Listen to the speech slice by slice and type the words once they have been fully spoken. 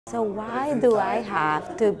So why do I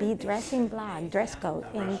have to be dressed in black, dress code,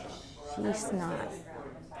 and she's not?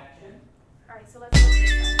 All right, so let's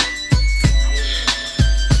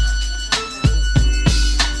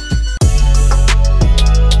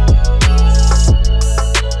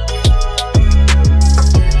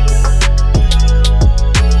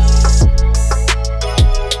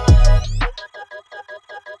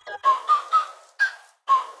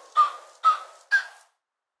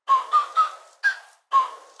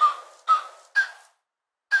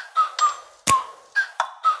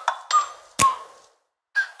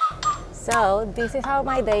So this is how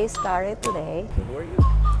my day started today. Who are you?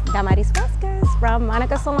 Damaris from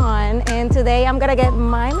Monaco Salon, and today I'm gonna get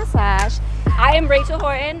my massage. I am Rachel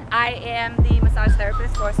Horton. I am the massage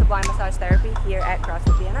therapist for Sublime Massage Therapy here at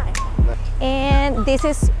CrossFit BNI. And this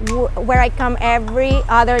is where I come every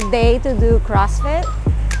other day to do CrossFit,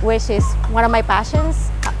 which is one of my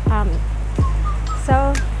passions.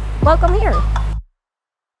 So welcome here.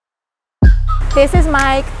 This is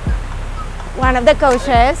Mike, one of the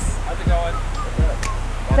coaches. How's it going?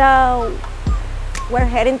 So we're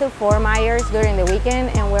heading to Fort Myers during the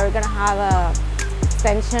weekend, and we're gonna have a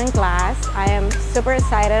extension class. I am super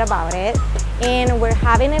excited about it, and we're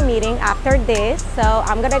having a meeting after this, so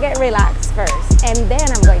I'm gonna get relaxed first and then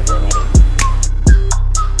I'm going to the meeting.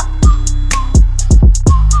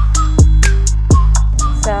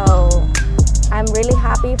 So I'm really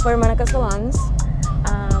happy for Monaco Salons.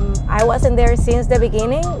 I wasn't there since the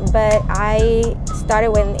beginning, but I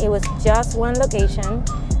started when it was just one location.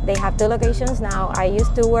 They have 2 locations now. I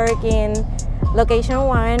used to work in location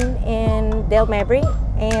 1 in Del Mabry,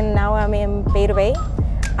 and now I'm in Bay to Bay.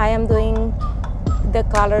 I am doing the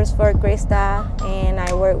colors for Krista, and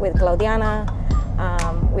I work with Claudiana.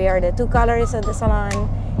 We are the 2 colorists at the salon,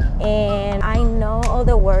 and I know all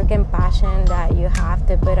the work and passion that you have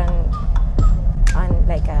to put on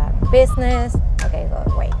like a business. Okay,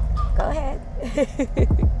 wait, go ahead.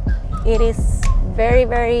 It is very,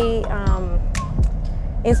 very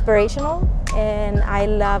inspirational, and I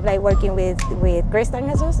love like working with Krista and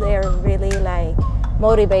Jesus. They're really like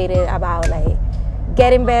motivated about like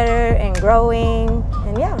getting better and growing,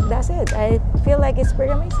 and yeah, that's it. I feel like it's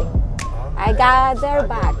pretty amazing. I got their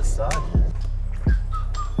backs.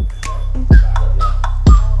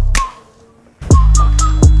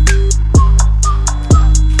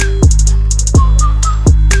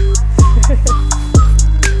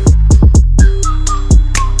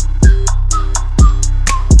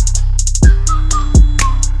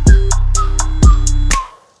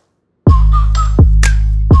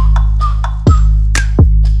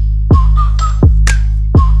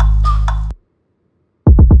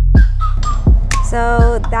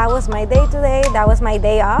 So that was my day today. That was my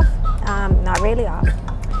day off, not really off.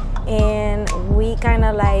 And we kind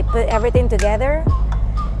of like put everything together.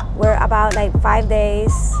 We're about like 5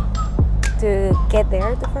 days to get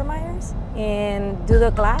there to Fort Myers and do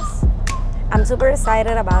the class. I'm super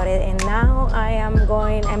excited about it. And now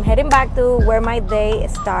I'm heading back to where my day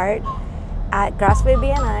starts at CrossFit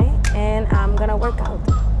BNI, and I'm gonna work out.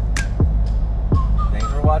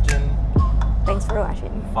 Thanks for watching. Thanks for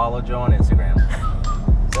watching. Follow Joe on Instagram.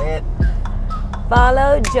 Say it.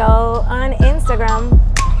 Follow Joe on Instagram.